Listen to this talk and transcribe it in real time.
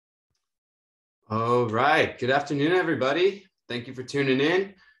All right. Good afternoon, everybody. Thank you for tuning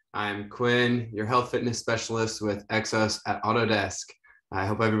in. I'm Quinn, your health fitness specialist with Exos at Autodesk. I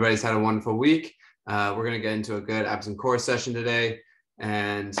hope everybody's had a wonderful week. We're going to get into a good abs and core session today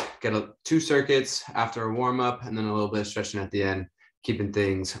and get two circuits after a warm up and then a little bit of stretching at the end, keeping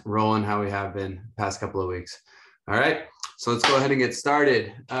things rolling how we have been the past couple of weeks. All right. So let's go ahead and get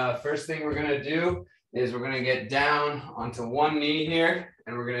started. First thing we're going to do is we're going to get down onto one knee here,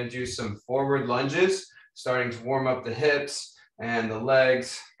 and we're going to do some forward lunges, starting to warm up the hips and the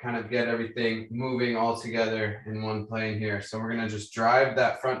legs, kind of get everything moving all together in one plane here. So we're going to just drive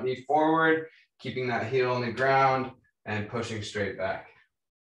that front knee forward, keeping that heel on the ground and pushing straight back.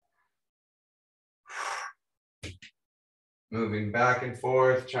 Moving back and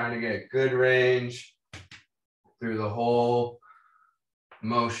forth, trying to get good range through the whole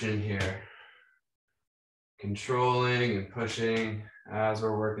motion here. Controlling and pushing as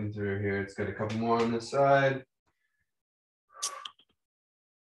we're working through here. Let's get a couple more on this side.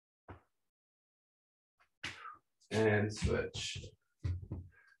 And switch.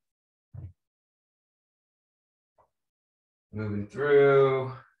 Moving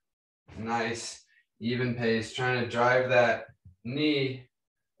through. Nice, even pace. Trying to drive that knee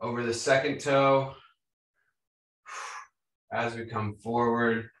over the second toe as we come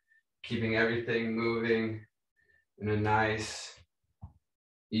forward, keeping everything moving in a nice,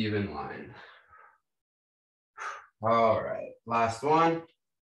 even line. All right, last one.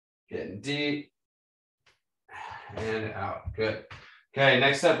 Getting deep and out. Good. Okay,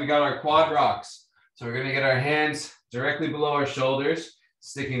 next up, we got our quad rocks. So we're gonna get our hands directly below our shoulders,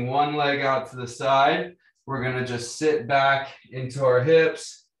 sticking one leg out to the side. We're gonna just sit back into our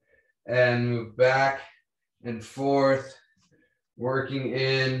hips and move back and forth, working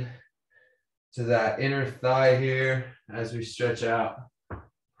in to that inner thigh here as we stretch out.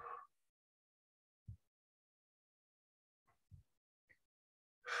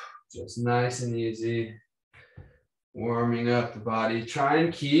 Just nice and easy, warming up the body. Try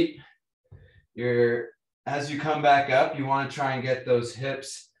and keep as you come back up, you want to try and get those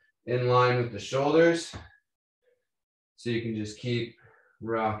hips in line with the shoulders. So you can just keep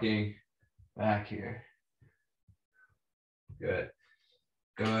rocking back here. Good.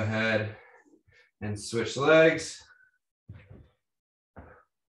 Go ahead and switch legs.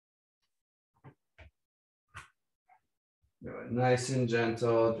 Go nice and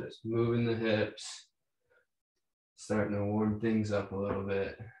gentle, just moving the hips, starting to warm things up a little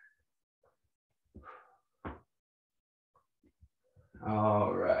bit.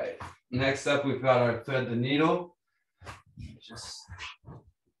 All right. Next up, we've got our thread the needle. Just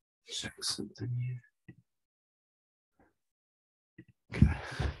check something here. Okay.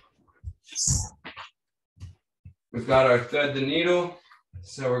 We've got our thread the needle.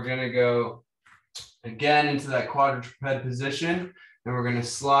 So we're going to go again into that quadruped position, and we're going to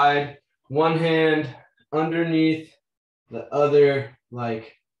slide one hand underneath the other,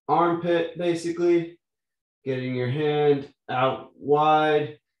 like armpit, basically, getting your hand out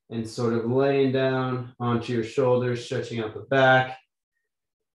wide and sort of laying down onto your shoulders, stretching out the back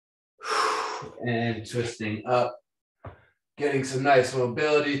and twisting up, getting some nice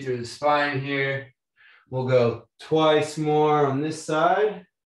mobility through the spine here. We'll go twice more on this side,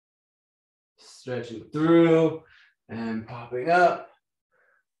 stretching through and popping up.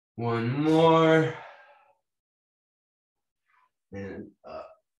 One more and up.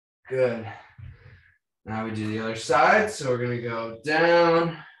 Good. Now we do the other side. So we're going to go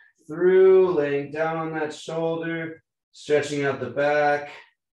down, through, laying down on that shoulder, stretching out the back,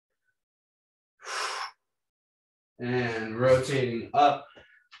 and rotating up,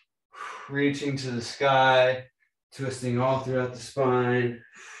 reaching to the sky, twisting all throughout the spine.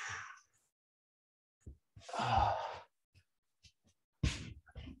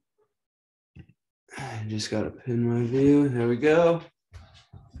 I just got to pin my view. There we go.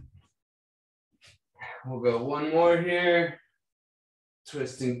 We'll go one more here,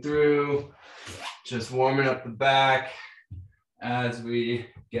 twisting through, just warming up the back as we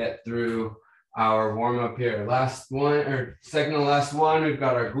get through our warm up here. Last one, or second to last one, we've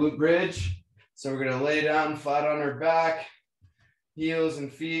got our glute bridge. So we're going to lay down flat on our back, heels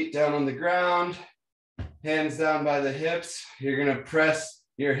and feet down on the ground, hands down by the hips. You're going to press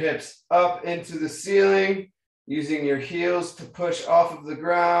your hips up into the ceiling, using your heels to push off of the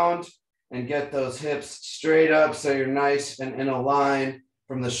ground and get those hips straight up so you're nice and in a line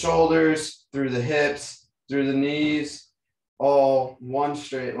from the shoulders, through the hips, through the knees, all one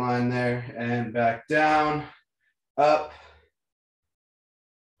straight line there, and back down, up,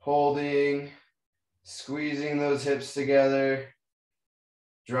 holding, squeezing those hips together,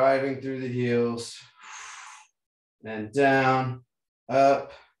 driving through the heels, and down,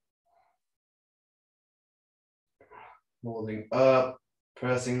 up, holding up,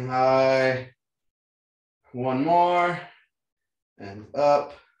 pressing high. One more, and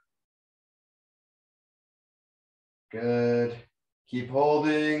up. Good. Keep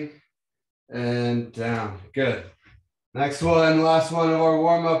holding, and down. Good. Next one, last one of our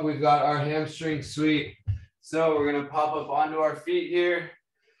warm-up, we've got our hamstring sweep. So we're gonna pop up onto our feet here.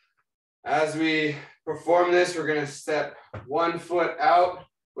 As we perform this, we're gonna step one foot out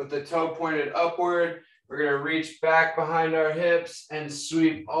with the toe pointed upward. We're gonna reach back behind our hips and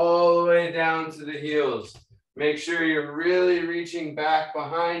sweep all the way down to the heels. Make sure you're really reaching back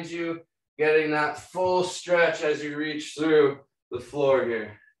behind you, getting that full stretch as you reach through the floor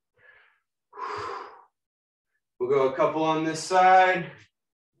here. We'll go a couple on this side.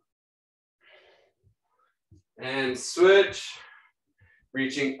 And switch,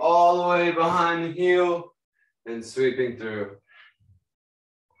 reaching all the way behind the heel and sweeping through.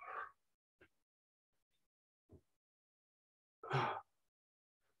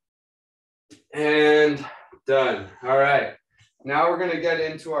 And done. All right. Now we're going to get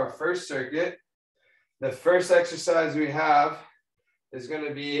into our first circuit. The first exercise we have is going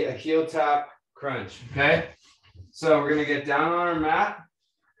to be a heel tap crunch. Okay. So we're going to get down on our mat.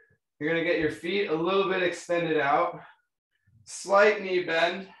 You're going to get your feet a little bit extended out, slight knee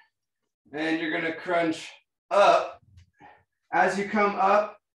bend, and you're going to crunch up. As you come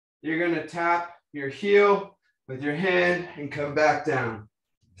up, you're going to tap your heel with your hand and come back down.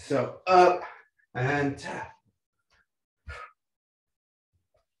 So up and tap.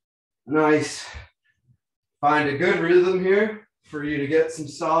 Nice. Find a good rhythm here for you to get some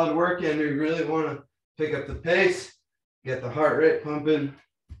solid work in. You really want to pick up the pace, get the heart rate pumping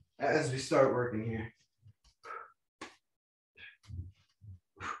as we start working here.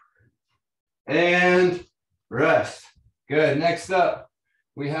 And rest. Good. Next up,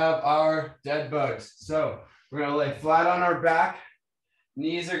 we have our dead bugs. So we're going to lay flat on our back.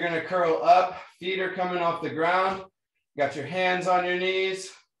 Knees are going to curl up. Feet are coming off the ground. Got your hands on your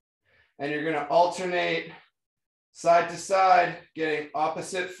knees. And you're going to alternate side to side, getting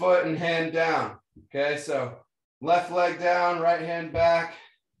opposite foot and hand down. Okay, so left leg down, right hand back,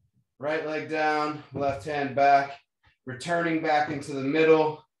 right leg down, left hand back, returning back into the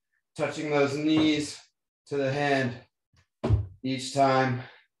middle, touching those knees to the hand each time,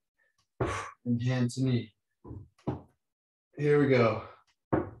 and hand to knee. Here we go.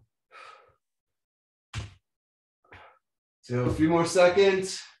 So a few more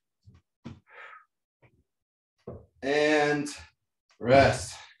seconds. And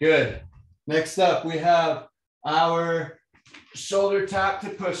rest. Good. Next up, we have our shoulder tap to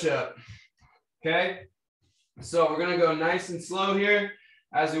push up. Okay. So we're going to go nice and slow here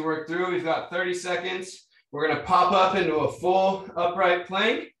as we work through. We've got 30 seconds. We're going to pop up into a full upright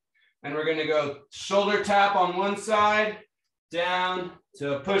plank. And we're going to go shoulder tap on one side, down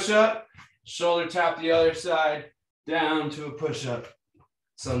to a push up, shoulder tap the other side, down to a push up.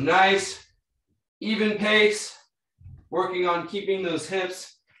 So nice, even pace. Working on keeping those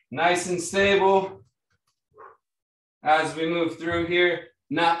hips nice and stable as we move through here,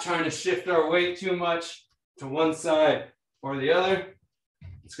 not trying to shift our weight too much to one side or the other.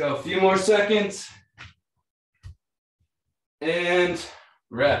 Let's go a few more seconds. And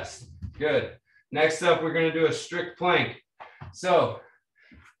rest. Good. Next up, we're going to do a strict plank. So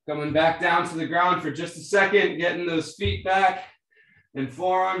coming back down to the ground for just a second, getting those feet back and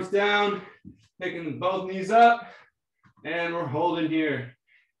forearms down, picking both knees up. And we're holding here,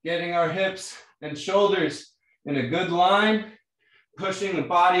 getting our hips and shoulders in a good line, pushing the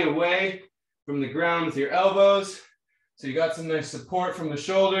body away from the ground with your elbows. So you got some nice support from the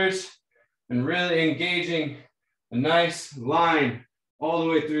shoulders and really engaging a nice line all the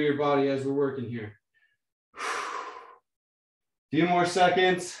way through your body as we're working here. Few more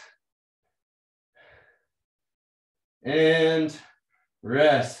seconds. And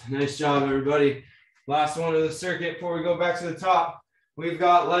rest. Nice job, everybody. Last one of the circuit before we go back to the top. We've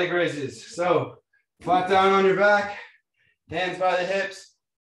got leg raises. So flat down on your back, hands by the hips.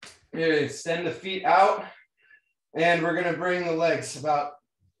 You're gonna extend the feet out, and we're gonna bring the legs about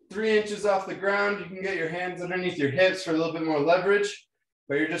 3 inches off the ground. You can get your hands underneath your hips for a little bit more leverage,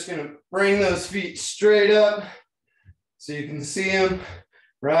 but you're just gonna bring those feet straight up so you can see them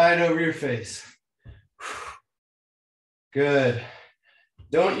right over your face. Good.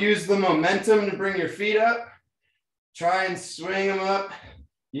 Don't use the momentum to bring your feet up. Try and swing them up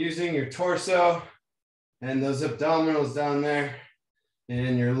using your torso and those abdominals down there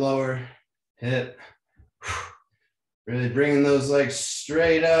in your lower hip. Really bringing those legs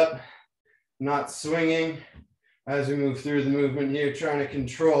straight up, not swinging as we move through the movement here, trying to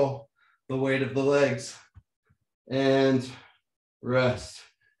control the weight of the legs. And rest.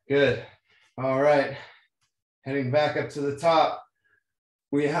 Good. All right. Heading back up to the top.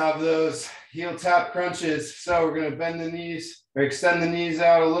 We have those heel tap crunches. So we're going to bend the knees or extend the knees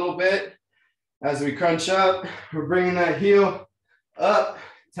out a little bit. As we crunch up, we're bringing that heel up,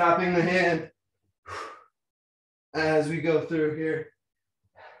 tapping the hand as we go through here.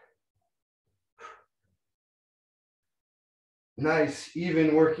 Nice,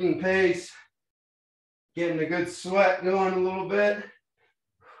 even working pace. Getting a good sweat going a little bit.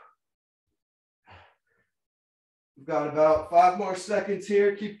 We've got about 5 more seconds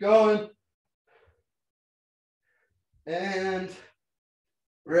here. Keep going. And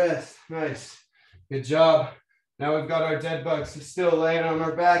rest. Nice. Good job. Now we've got our dead bugs still laying on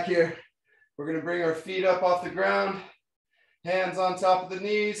our back here. We're going to bring our feet up off the ground. Hands on top of the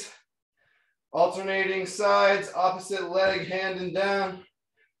knees. Alternating sides, opposite leg, hand and down.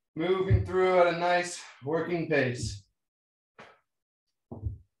 Moving through at a nice working pace.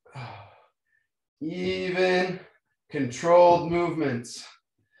 Even, controlled movements.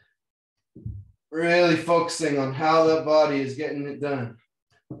 Really focusing on how that body is getting it done.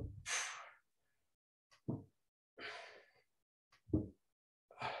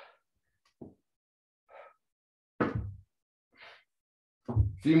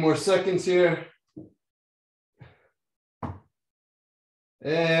 A few more seconds here.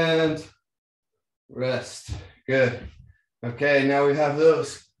 And rest. Good. Okay, now we have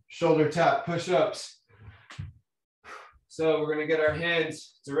those shoulder tap push-ups. So we're going to get our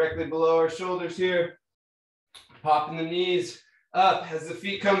hands directly below our shoulders here. Popping the knees up as the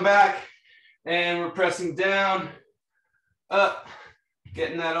feet come back. And we're pressing down, up,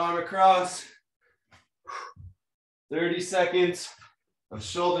 getting that arm across. 30 seconds of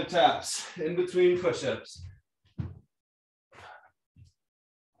shoulder taps in between push-ups.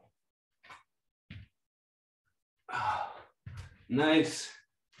 Nice,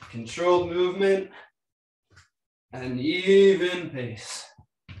 controlled movement and even pace.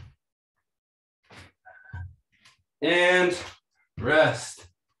 And rest.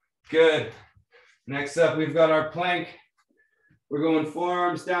 Good. Next up, we've got our plank. We're going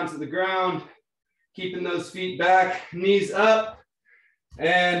forearms down to the ground, keeping those feet back, knees up,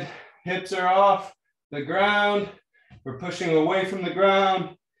 and hips are off the ground. We're pushing away from the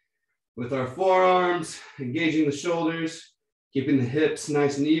ground with our forearms, engaging the shoulders, keeping the hips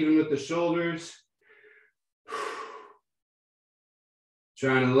nice and even with the shoulders.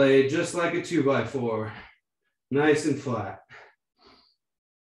 Trying to lay just like a 2x4, nice and flat.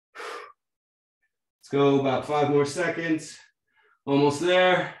 Let's go about 5 more seconds. Almost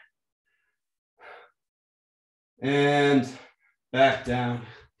there. And back down.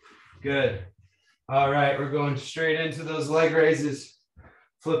 Good. All right, we're going straight into those leg raises.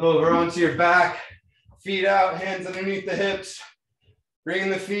 Flip over onto your back, feet out, hands underneath the hips. Bringing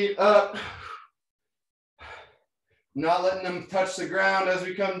the feet up. Not letting them touch the ground as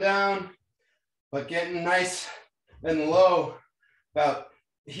we come down, but getting nice and low,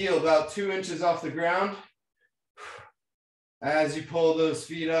 heel about 2 inches off the ground. As you pull those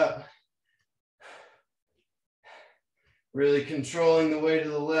feet up. Really controlling the weight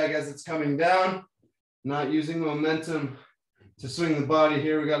of the leg as it's coming down, not using momentum to swing the body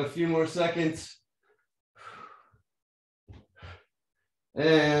here. We got a few more seconds.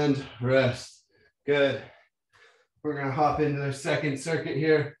 And rest. Good. We're going to hop into the second circuit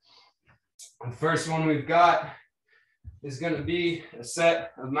here. The first one we've got is going to be a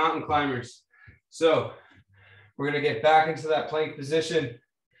set of mountain climbers. So we're going to get back into that plank position,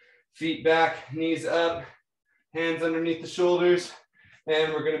 feet back, knees up, hands underneath the shoulders,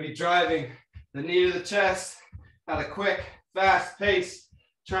 and we're going to be driving the knee to the chest at a quick, fast pace,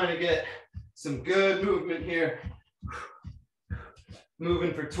 trying to get some good movement here.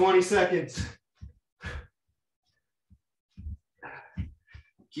 Moving for 20 seconds.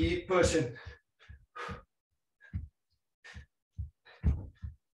 Keep pushing.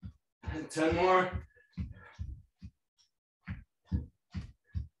 And 10 more.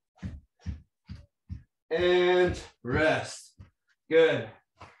 And rest. Good.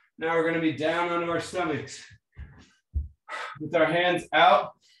 Now we're going to be down onto our stomachs. With our hands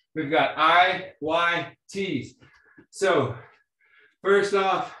out, we've got IYTs. So first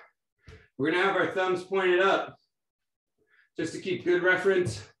off, we're going to have our thumbs pointed up just to keep good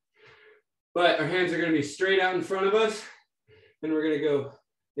reference. But our hands are going to be straight out in front of us. And we're going to go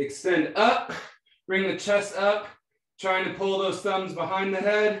extend up, bring the chest up, trying to pull those thumbs behind the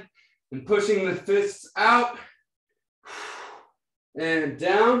head and pushing the fists out and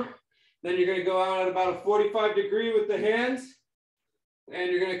down. Then you're gonna go out at about a 45 degree with the hands,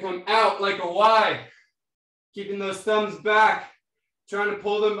 and you're gonna come out like a Y, keeping those thumbs back, trying to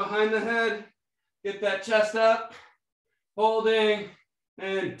pull them behind the head, get that chest up, holding,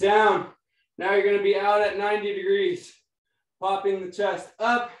 and down. Now you're gonna be out at 90 degrees, popping the chest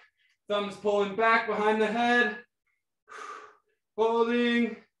up, thumbs pulling back behind the head,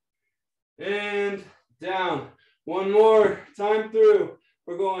 holding, and down. One more time through.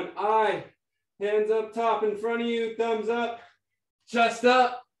 We're going I, hands up top in front of you, thumbs up, chest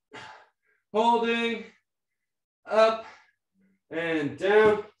up, holding, up, and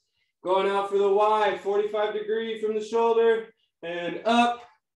down. Going out for the Y, 45 degree from the shoulder, and up,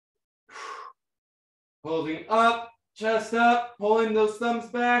 holding up, chest up, pulling those thumbs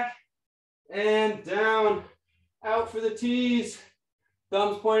back, and down. Out for the T's,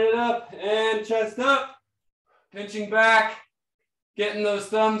 thumbs pointed up, and chest up, pinching back, getting those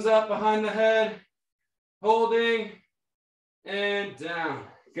thumbs up behind the head, holding, and down.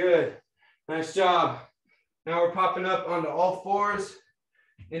 Good, nice job. Now we're popping up onto all fours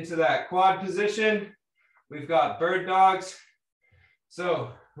into that quad position. We've got bird dogs.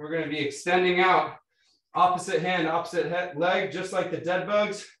 So we're going to be extending out, opposite hand, opposite leg, just like the dead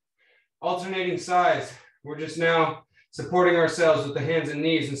bugs, alternating sides. We're just now supporting ourselves with the hands and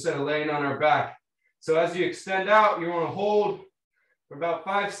knees instead of laying on our back. So as you extend out, you want to hold for about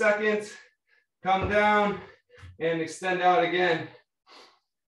 5 seconds, come down, and extend out again.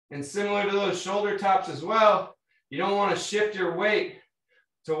 And similar to those shoulder taps as well, you don't want to shift your weight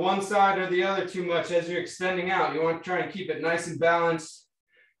to one side or the other too much as you're extending out. You want to try and keep it nice and balanced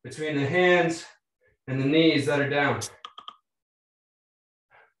between the hands and the knees that are down.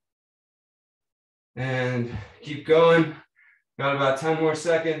 And keep going. Got about 10 more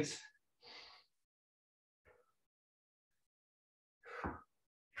seconds.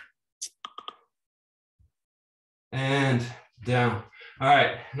 And down. All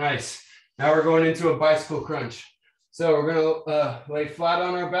right, nice. Now we're going into a bicycle crunch. So we're gonna lay flat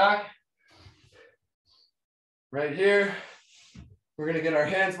on our back. Right here. We're gonna get our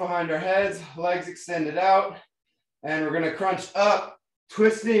hands behind our heads, legs extended out, and we're gonna crunch up,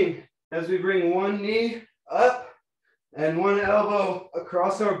 twisting as we bring one knee up and one elbow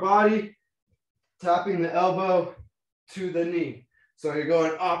across our body, tapping the elbow to the knee. So you're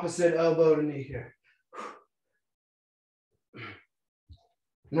going opposite elbow to knee here.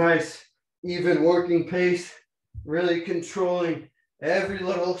 Nice, even working pace, really controlling every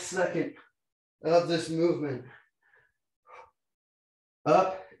little second of this movement.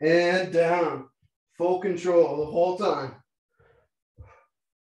 Up and down, full control the whole time.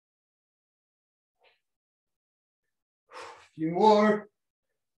 A few more.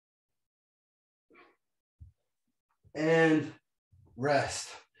 And rest.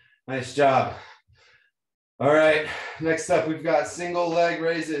 Nice job. All right, next up, we've got single leg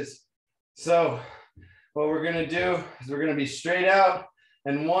raises. So what we're gonna do is we're gonna be straight out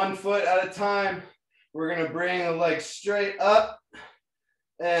and 1 foot at a time. We're gonna bring the leg straight up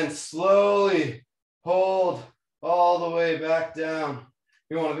and slowly hold all the way back down.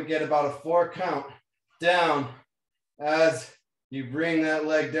 You want to get about a 4 count down as you bring that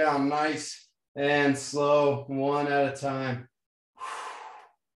leg down, nice and slow, 1 at a time.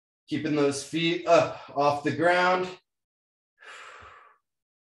 Keeping those feet up off the ground.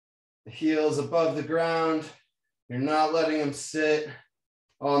 The heels above the ground. You're not letting them sit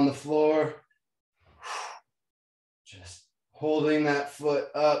on the floor. Just holding that foot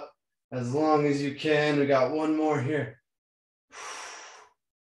up as long as you can. We got 1 more here.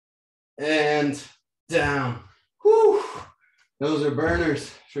 And down. Whew. Those are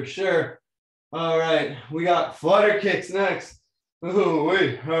burners for sure. All right, we got flutter kicks next. Ooh,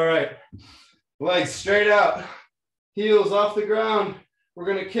 wait. All right, legs straight out, heels off the ground. We're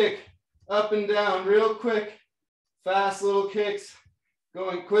gonna kick up and down real quick, fast little kicks,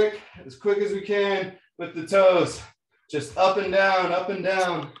 going quick as we can with the toes. Just up and down, up and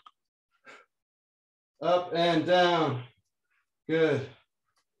down, up and down. Good.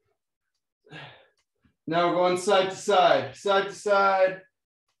 Now we're going side to side, side to side.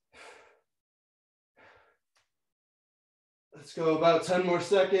 Let's go about 10 more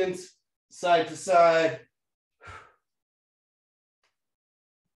seconds, side to side.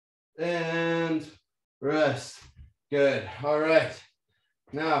 And rest. Good. All right.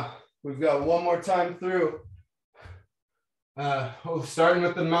 Now we've got 1 more time through. Starting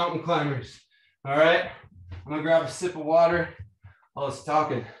with the mountain climbers. All right. I'm gonna grab a sip of water. All this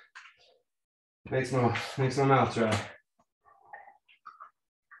talking makes my mouth dry.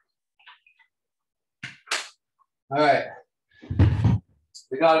 All right.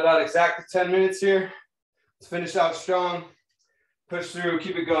 We got about exactly 10 minutes here. Let's finish out strong. Push through,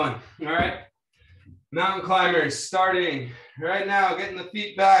 keep it going. All right. Mountain climbers starting right now, getting the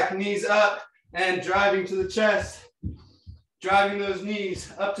feet back, knees up, and driving to the chest. Driving those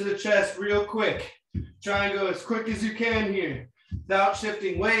knees up to the chest real quick. Try and go as quick as you can here without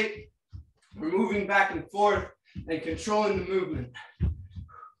shifting weight. We're moving back and forth and controlling the movement.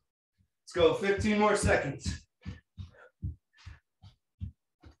 Let's go 15 more seconds.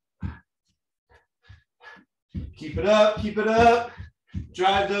 Keep it up, keep it up.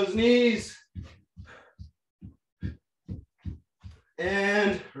 Drive those knees.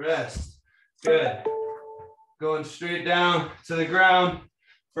 And rest. Good. Going straight down to the ground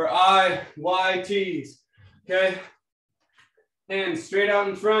for IYTs. Okay. Hands straight out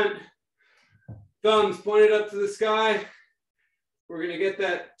in front. Thumbs pointed up to the sky. We're going to get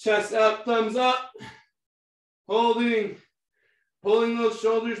that chest up, thumbs up. Holding. Pulling those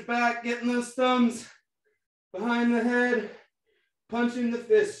shoulders back, getting those thumbs behind the head. Punching the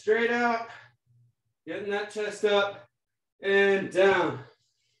fist straight out. Getting that chest up. And down.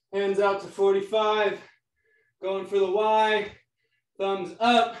 Hands out to 45. Going for the Y. Thumbs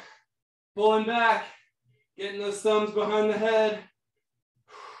up. Pulling back. Getting those thumbs behind the head.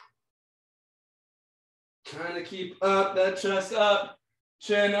 Trying to keep up that chest up.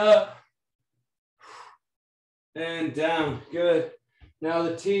 Chin up. And down. Good. Now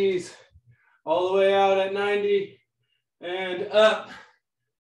the T's. All the way out at 90. And up.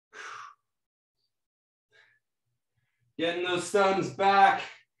 Getting those thumbs back,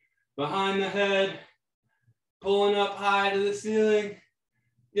 behind the head, pulling up high to the ceiling,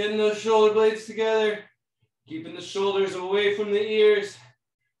 getting those shoulder blades together, keeping the shoulders away from the ears,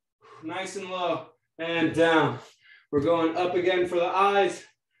 nice and low, and down. We're going up again for the eyes,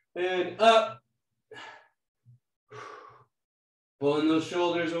 and up. Pulling those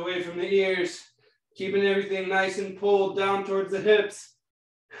shoulders away from the ears, keeping everything nice and pulled down towards the hips,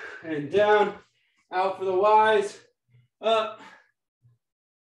 and down, out for the Y's. Up.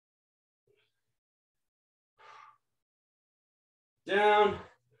 Down.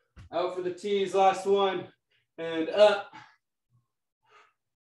 Out for the T's, last one. And up.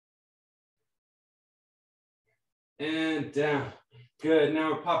 And down. Good.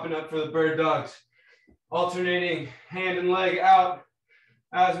 Now we're popping up for the bird dogs. Alternating hand and leg out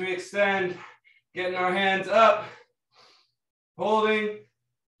as we extend. Getting our hands up. Holding.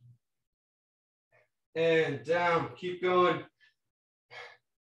 And down, keep going.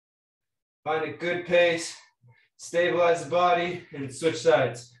 Find a good pace, stabilize the body, and switch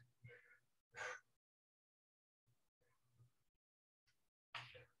sides.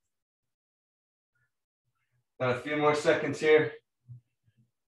 Got a few more seconds here.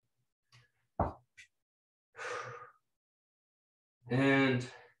 And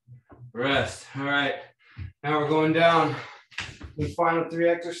rest. All right, now we're going down. The final 3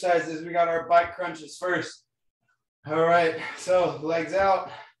 exercises, we got our bike crunches first. All right, so legs out,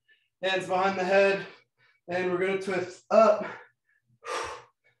 hands behind the head, and we're gonna twist up,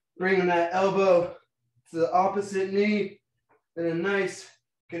 bringing that elbow to the opposite knee, and a nice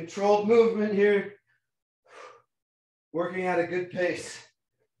controlled movement here, working at a good pace.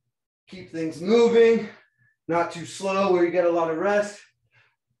 Keep things moving, not too slow where you get a lot of rest,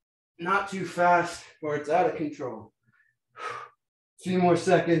 not too fast where it's out of control. A few more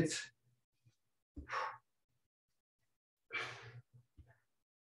seconds.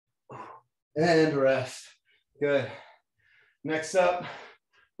 And rest. Good. Next up,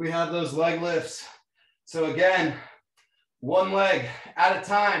 we have those leg lifts. So again, one leg at a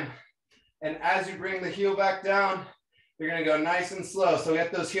time. And as you bring the heel back down, you're gonna go nice and slow. So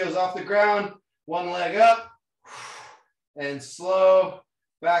get those heels off the ground, one leg up, and slow,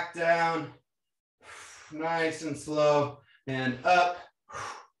 back down, nice and slow. And up,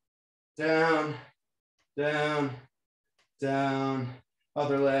 down, down, down,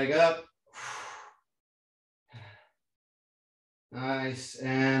 other leg up. Nice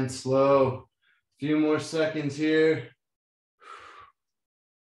and slow. A few more seconds here.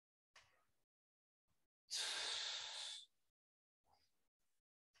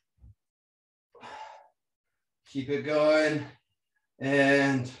 Keep it going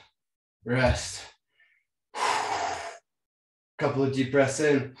and rest. Couple of deep breaths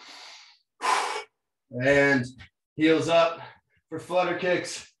in. And heels up for flutter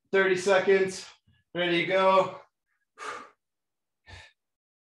kicks. 30 seconds. Ready to go.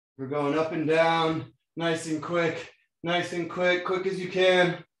 We're going up and down. Nice and quick. Nice and quick. Quick as you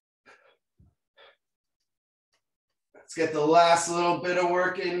can. Let's get the last little bit of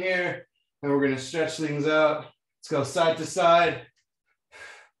work in here. And we're going to stretch things out. Let's go side to side.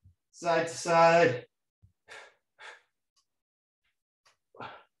 side to side.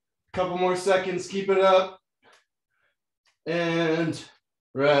 Couple more seconds, keep it up. And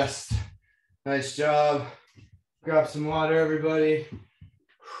rest. Nice job. Grab some water, everybody.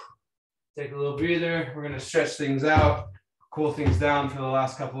 Take a little breather. We're gonna stretch things out, cool things down for the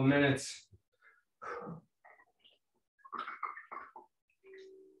last couple of minutes.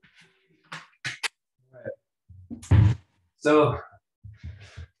 All right. So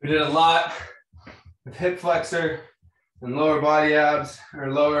we did a lot with hip flexor and lower body abs,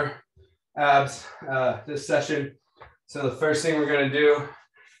 or lower abs this session. So the first thing we're gonna do is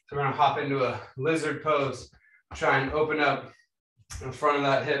we're gonna hop into a lizard pose. Try and open up in front of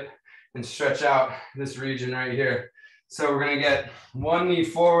that hip and stretch out this region right here. So we're gonna get one knee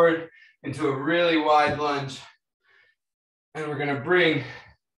forward into a really wide lunge. And we're gonna bring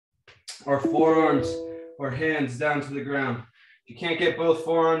our forearms or hands down to the ground. If you can't get both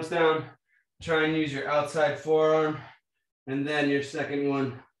forearms down, try and use your outside forearm and then your second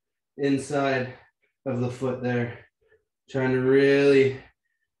one inside of the foot there. Trying to really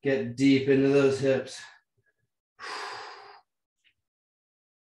get deep into those hips.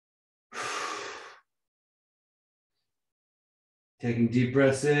 Taking deep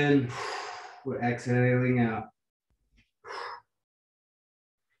breaths in, we're exhaling out.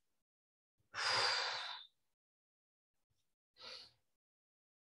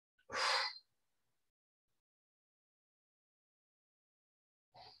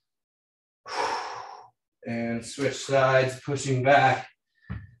 And switch sides, pushing back,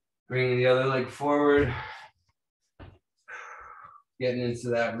 bringing the other leg forward, getting into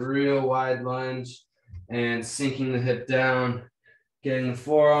that real wide lunge and sinking the hip down, getting the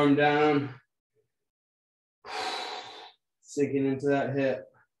forearm down, sinking into that hip.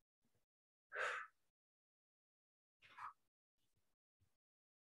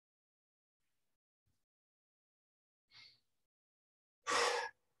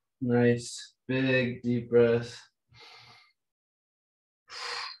 Nice, big, deep breath.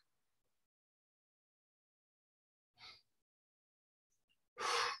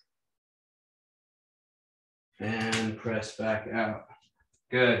 And press back out.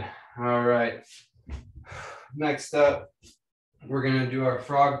 Good. All right. Next up, we're going to do our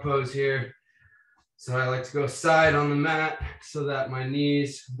frog pose here. So I like to go side on the mat so that my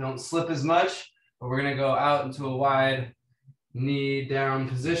knees don't slip as much, but we're going to go out into a wide knee down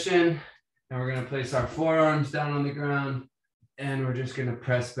position. And we're going to place our forearms down on the ground. And we're just going to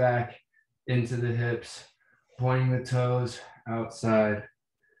press back into the hips, pointing the toes outside.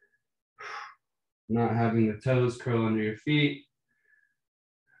 Not having the toes curl under your feet,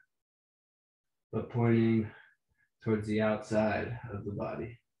 but pointing towards the outside of the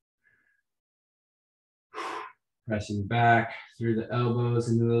body. Pressing back through the elbows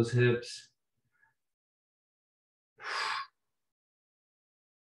into those hips.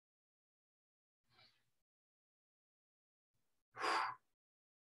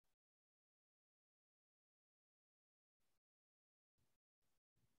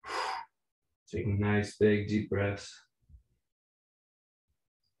 Taking nice, big, deep breaths.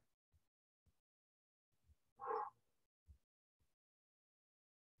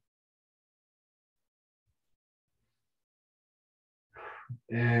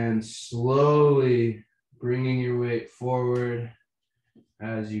 And slowly bringing your weight forward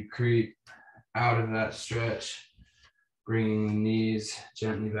as you creep out of that stretch, bringing the knees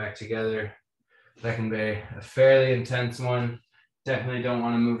gently back together. That can be a fairly intense one. Definitely don't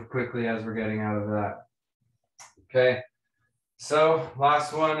want to move quickly as we're getting out of that. Okay, so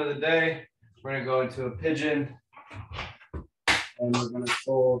last one of the day, we're going to go into a pigeon and we're going to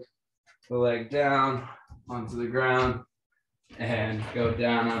fold the leg down onto the ground and go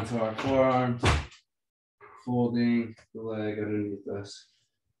down onto our forearms, folding the leg underneath us.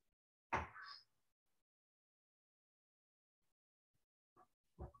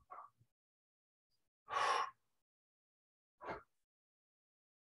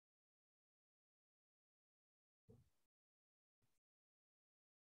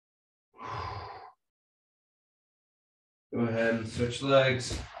 Go ahead and switch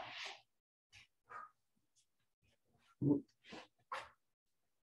legs.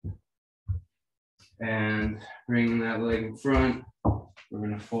 And bringing that leg in front, we're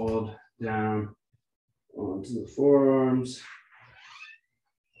going to fold down onto the forearms.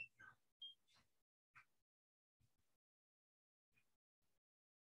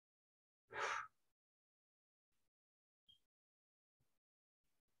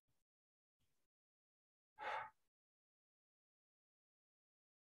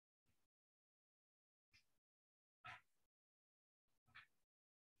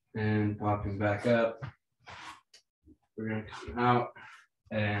 and popping back up. We're gonna come out,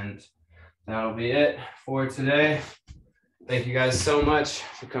 and that'll be it for today. Thank you guys so much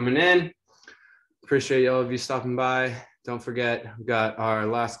for coming in. Appreciate all of you stopping by. Don't forget, we've got our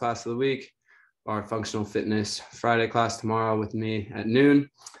last class of the week, our functional fitness Friday class tomorrow with me at noon.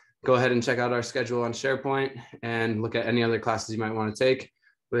 Go ahead and check out our schedule on SharePoint and look at any other classes you might want to take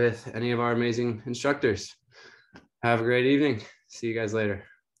with any of our amazing instructors. Have a great evening. See you guys later.